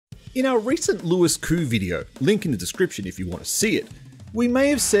In our recent Louis Koo video, link in the description if you want to see it, we may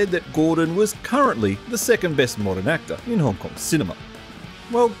have said that Gordon was currently the second best modern actor in Hong Kong cinema.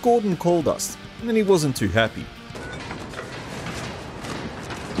 Well, Gordon called us, and he wasn't too happy.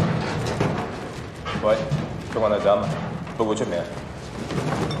 喂，中環係咁，報告出未啊？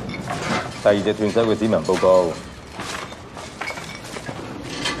第二隻斷手嘅指紋報告，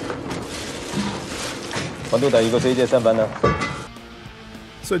揾到第二個死者身份啦。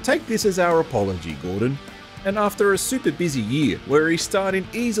So take this as our apology, Gordon. And after a super busy year where he starred in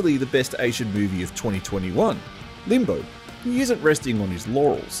easily the best Asian movie of 2021, Limbo, he isn't resting on his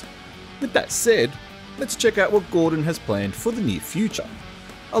laurels. With that said, let's check out what Gordon has planned for the near future.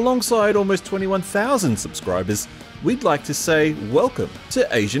 Alongside almost 21,000 subscribers, we'd like to say welcome to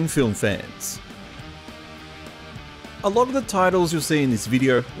Asian film fans. A lot of the titles you'll see in this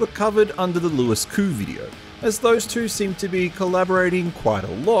video were covered under the Louis Koo video, as those two seem to be collaborating quite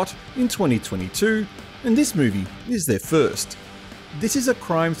a lot in 2022, and this movie is their first. This is a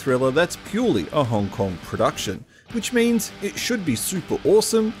crime thriller that's purely a Hong Kong production, which means it should be super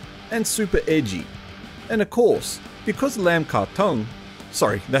awesome and super edgy. And of course, because Lam Ka Tung,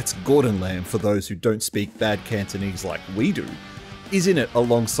 sorry, that's Gordon Lam for those who don't speak bad Cantonese like we do, is in it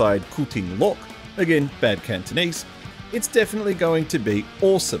alongside Ku Ting Lok, again bad Cantonese, it's definitely going to be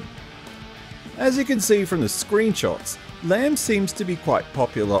awesome. As you can see from the screenshots, Lam seems to be quite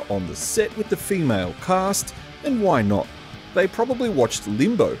popular on the set with the female cast, and why not? They probably watched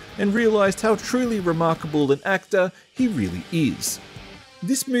Limbo and realised how truly remarkable an actor he really is.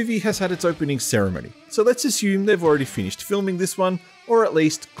 This movie has had its opening ceremony, so let's assume they've already finished filming this one, or at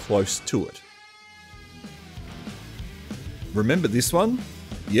least close to it. Remember this one?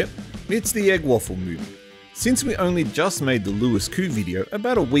 Yep, it's the Egg Waffle movie. Since we only just made the Louis Koo video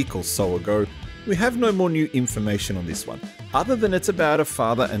about a week or so ago, we have no more new information on this one, other than it's about a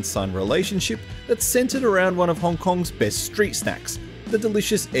father and son relationship that's centered around one of Hong Kong's best street snacks, the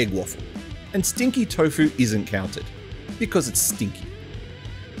delicious egg waffle. And Stinky Tofu isn't counted, because it's stinky.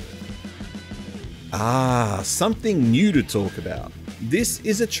 Ah, something new to talk about. This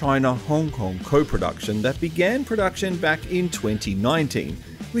is a China-Hong Kong co-production that began production back in 2019,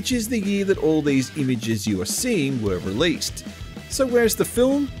 which is the year that all these images you are seeing were released. So where's the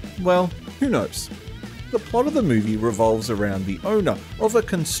film? Well, who knows? The plot of the movie revolves around the owner of a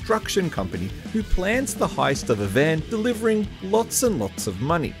construction company who plans the heist of a van delivering lots and lots of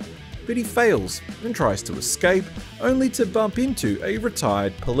money. But he fails and tries to escape, only to bump into a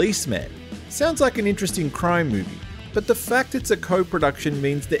retired policeman. Sounds like an interesting crime movie, but the fact it's a co-production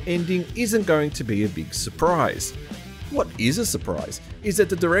means the ending isn't going to be a big surprise. What is a surprise is that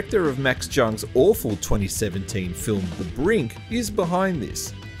the director of Max Cheung's awful 2017 film The Brink is behind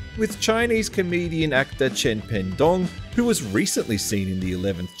this, with Chinese comedian actor Chen Pendong, who was recently seen in the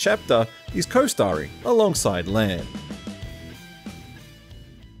 11th chapter, is co-starring alongside Lam.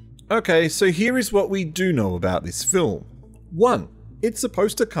 Okay, so here is what we do know about this film. 1. It's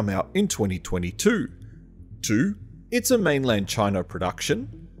supposed to come out in 2022. 2. It's a mainland China production.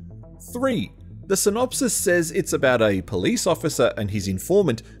 3. The synopsis says it's about a police officer and his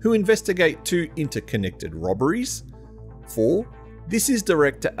informant who investigate two interconnected robberies. 4. This is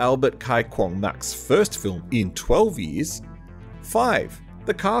director Albert Kai Kwong Mak's first film in 12 years. 5.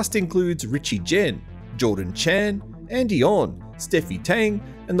 The cast includes RIchie Jen, Jordan Chan, Andy On, Steffi Tang,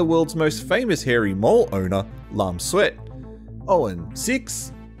 and the world's most famous hairy mole owner, Lam Suet. Oh, and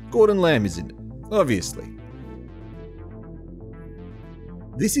 6. Gordon Lam is in it, obviously.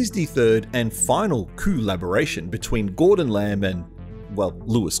 This is the third and final collaboration between Gordon Lam and, well,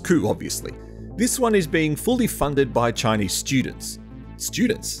 Louis Koo, obviously. This one is being fully funded by Chinese students.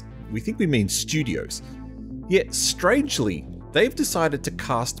 Students? We think we mean studios. Yet, strangely, they've decided to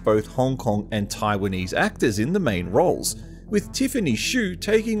cast both Hong Kong and Taiwanese actors in the main roles, with Tiffany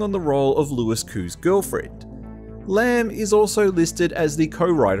taking on the role of Louis Koo's girlfriend. Lam is also listed as the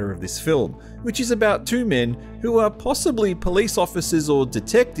co-writer of this film, which is about two men who are possibly police officers or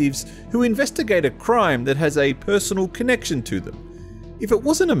detectives who investigate a crime that has a personal connection to them. If it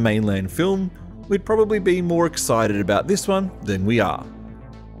wasn't a mainland film, we'd probably be more excited about this one than we are.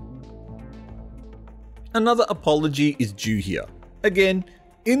 Another apology is due here. Again,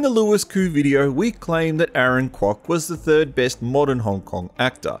 in the Louis Koo video, we claim that Aaron Kwok was the third best modern Hong Kong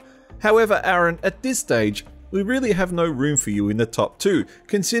actor. However, Aaron, at this stage, we really have no room for you in the top 2,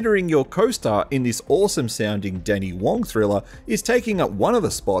 considering your co-star in this awesome sounding Danny Wong thriller is taking up one of the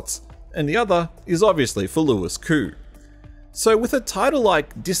spots, and the other is obviously for Louis Koo. So with a title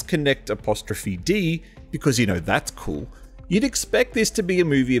like Disconnect''D, because you know that's cool, you'd expect this to be a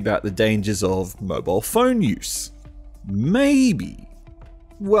movie about the dangers of mobile phone use. Maybe.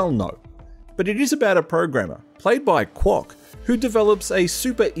 Well, no. But it is about a programmer, played by Quok, who develops a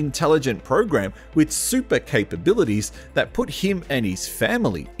super intelligent program with super capabilities that put him and his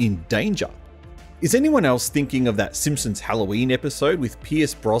family in danger. Is anyone else thinking of that Simpsons Halloween episode with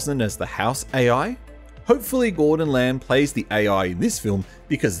Pierce Brosnan as the house AI? Hopefully Gordon Lam plays the AI in this film,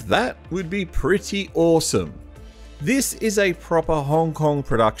 because that would be pretty awesome. This is a proper Hong Kong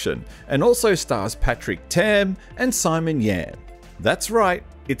production and also stars Patrick Tam and Simon Yam. That's right,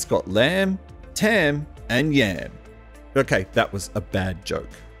 it's got Lam, Tam and Yam. Okay, that was a bad joke.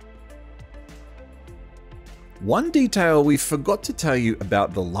 One detail we forgot to tell you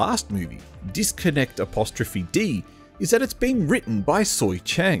about the last movie, Disconnect''D, is that it's been written by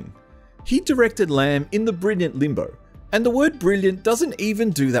Cheang. He directed Lam in the brilliant Limbo, and the word brilliant doesn't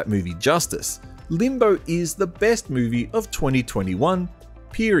even do that movie justice. Limbo is the best movie of 2021,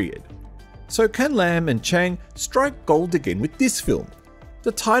 period. So can Lam and Cheang strike gold again with this film?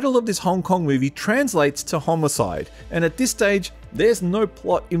 The title of this Hong Kong movie translates to Homicide, and at this stage, there's no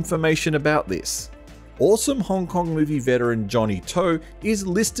plot information about this. Awesome Hong Kong movie veteran Johnnie is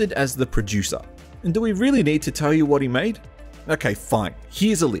listed as the producer. And do we really need to tell you what he made? Okay, fine,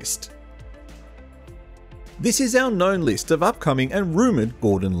 here's a list. This is our known list of upcoming and rumoured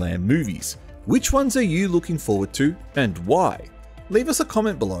Gordon Lam movies. Which ones are you looking forward to and why? Leave us a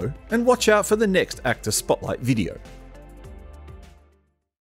comment below and watch out for the next Actor Spotlight video.